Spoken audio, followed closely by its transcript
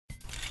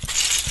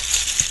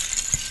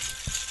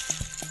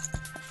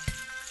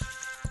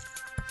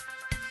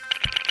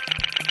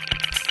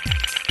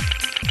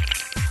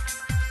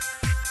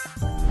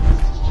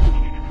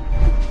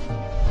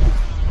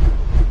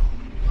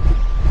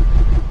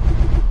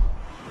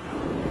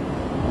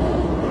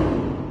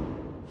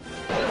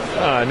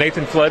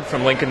Nathan Flood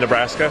from Lincoln,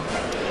 Nebraska.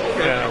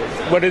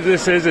 What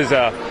this is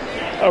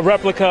a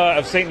replica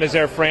of St.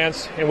 Nazaire,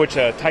 France, in which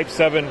a Type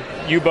 7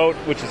 U-boat,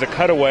 which is a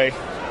cutaway,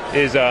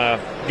 is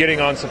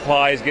getting on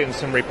supplies, getting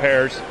some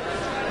repairs.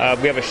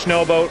 We have a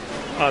Schnellboat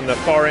on the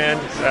far end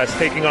that's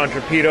taking on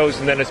torpedoes,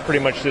 and then it's pretty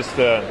much just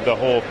the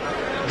whole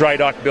dry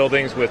dock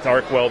buildings with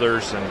arc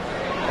welders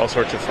and all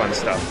sorts of fun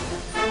stuff.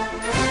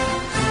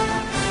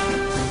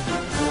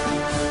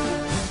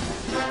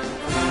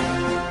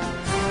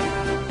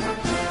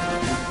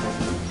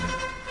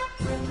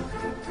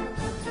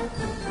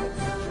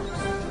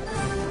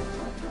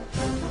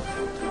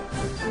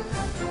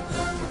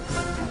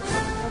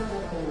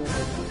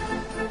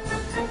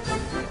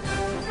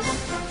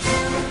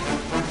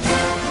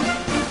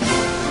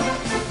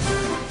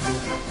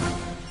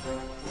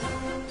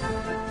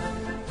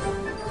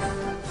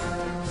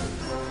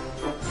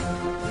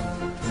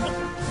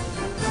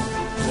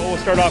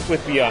 We'll start off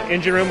with the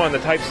engine room on the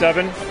Type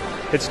 7.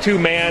 It's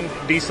two-man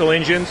diesel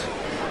engines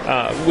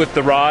with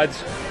the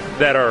rods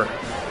that are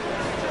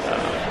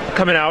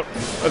coming out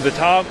of the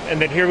top.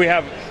 And then here we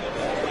have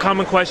a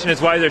common question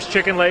is why there's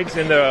chicken legs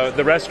in the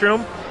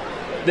restroom.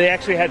 They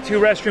actually had two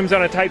restrooms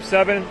on a Type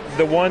 7.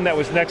 The one that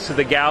was next to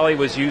the galley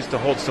was used to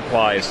hold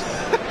supplies.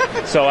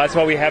 So that's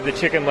why we have the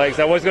chicken legs.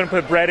 I was going to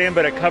put bread in,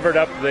 but it covered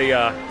up the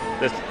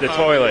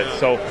toilet. Yeah.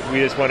 So we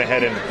just went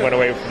ahead and went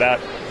away from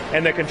that.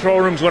 And the control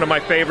room's one of my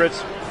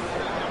favorites.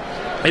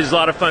 It's a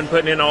lot of fun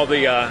putting in all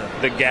the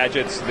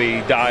gadgets,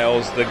 the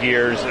dials, the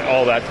gears, and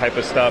all that type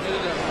of stuff.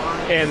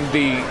 And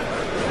the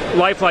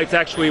life lights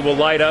actually will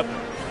light up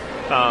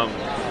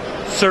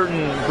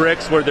certain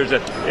bricks where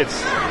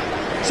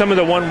some of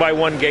the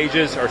 1x1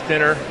 gauges are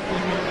thinner,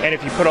 and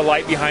if you put a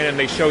light behind them,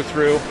 they show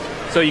through.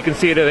 So you can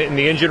see it in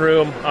the engine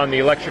room on the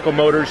electrical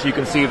motors. You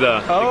can see the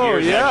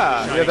gears.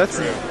 Yeah,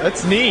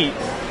 that's neat.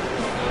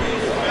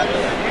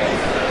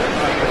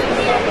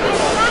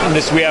 And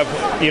this we have,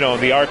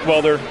 the arc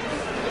welder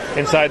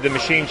inside the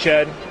machine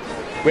shed.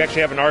 We actually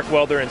have an arc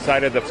welder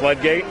inside of the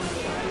floodgate,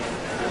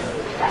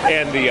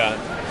 and the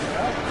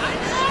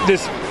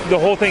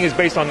whole thing is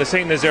based on the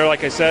St. Nazaire,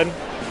 like I said.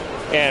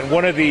 And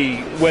when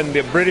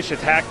the British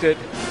attacked it,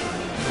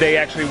 they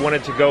actually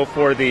wanted to go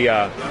for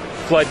the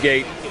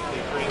floodgate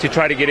to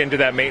try to get into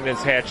that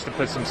maintenance hatch to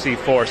put some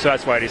C4. So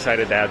that's why I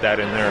decided to add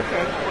that in there.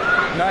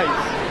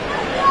 Nice.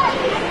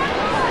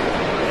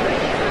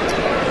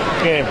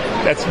 Yeah,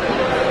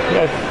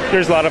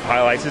 there's a lot of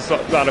highlights. It's a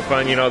lot of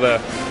fun.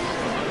 The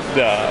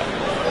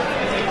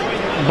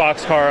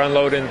boxcar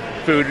unloading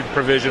food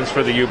provisions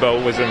for the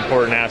U-boat was an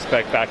important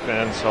aspect back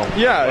then. So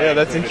yeah,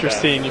 that's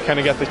interesting. You kind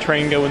of got the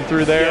train going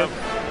through there.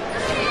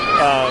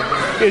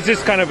 Yeah. It's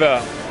just kind of a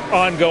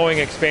ongoing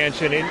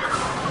expansion.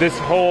 This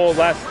whole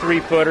last 3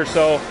 foot or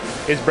so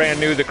is brand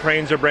new. The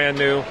cranes are brand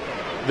new.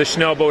 The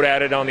Schnellboat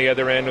added on the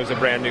other end was a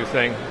brand new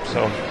thing.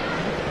 So.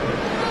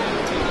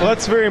 Well,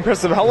 that's very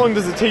impressive. How long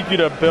does it take you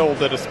to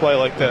build a display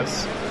like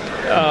this?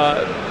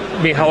 I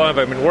mean, how long have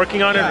I been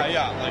working on it?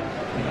 Yeah.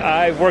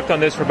 I've worked on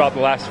this for about the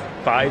last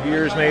 5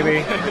 years,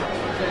 maybe.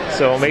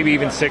 So maybe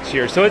even 6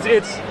 years. So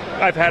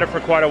I've had it for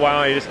quite a while.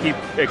 I just keep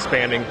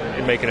expanding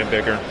and making it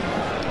bigger.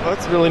 Well,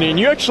 that's really neat. And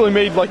you actually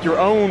made like your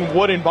own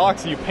wooden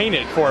box that you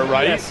painted for it,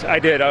 right? Yes, I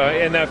did.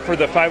 And for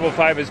the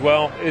 505 as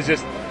well,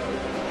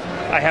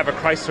 I have a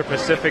Chrysler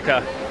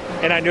Pacifica,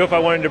 and I knew if I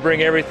wanted to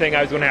bring everything,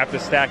 I was going to have to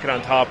stack it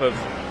on top of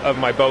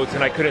my boats,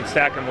 and I couldn't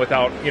stack them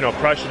without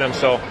crushing them.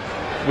 So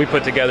we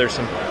put together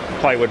some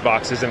plywood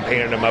boxes and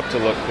painted them up to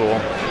look cool.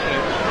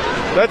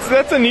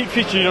 That's a neat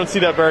feature. You don't see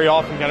that very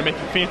often. Kind of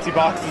making fancy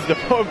boxes to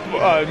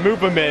move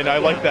them in. I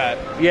like that.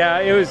 Yeah,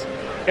 it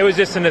was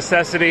just a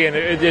necessity, and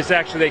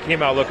they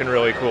came out looking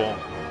really cool.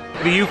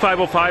 The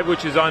U-505,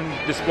 which is on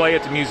display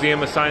at the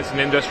Museum of Science and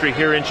Industry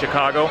here in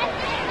Chicago,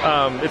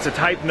 it's a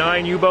Type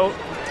 9 U-boat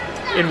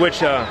in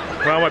which,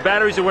 my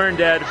batteries are wearing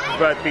dead,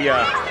 but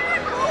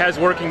has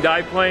working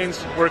dive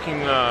planes, working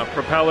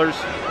propellers,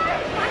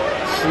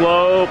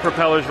 slow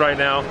propellers right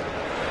now.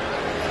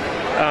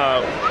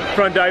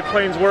 Front dive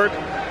planes work.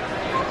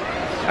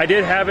 I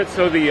did have it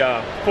so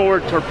the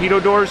forward torpedo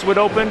doors would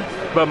open,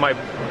 but my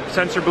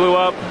sensor blew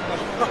up.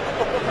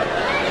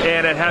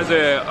 And it has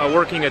a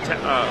working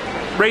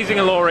raising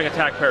and lowering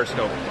attack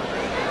periscope.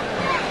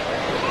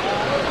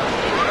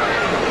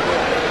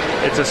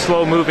 It's a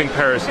slow-moving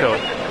periscope.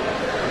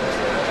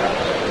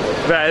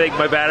 But I think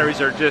my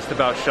batteries are just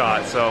about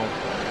shot, so.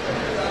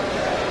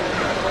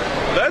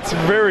 That's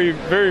very,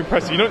 very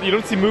impressive. You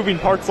don't see moving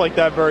parts like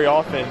that very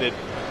often. That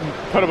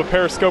put up a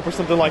periscope or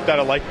something like that.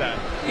 I like that.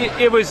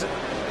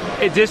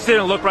 It just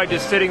didn't look right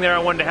just sitting there. I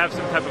wanted to have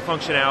some type of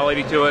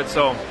functionality to it,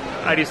 so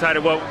I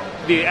decided, well,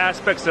 the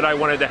aspects that I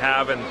wanted to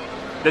have, and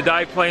the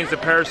dive planes, the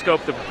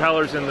periscope, the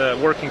propellers, and the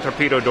working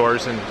torpedo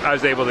doors, and I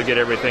was able to get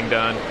everything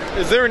done.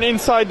 Is there an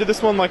inside to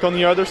this one like on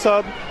the other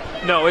sub?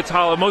 No, it's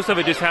hollow. Most of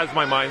it just has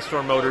my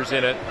Mindstorm motors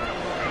in it,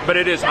 but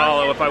it is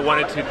hollow. If I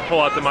wanted to pull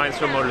out the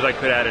Mindstorm motors, I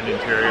could add an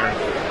interior.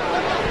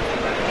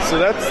 So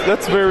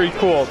that's very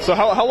cool. So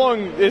how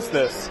long is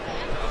this?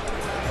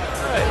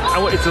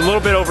 It's a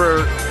little bit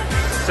over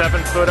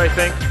 7 foot, I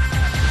think.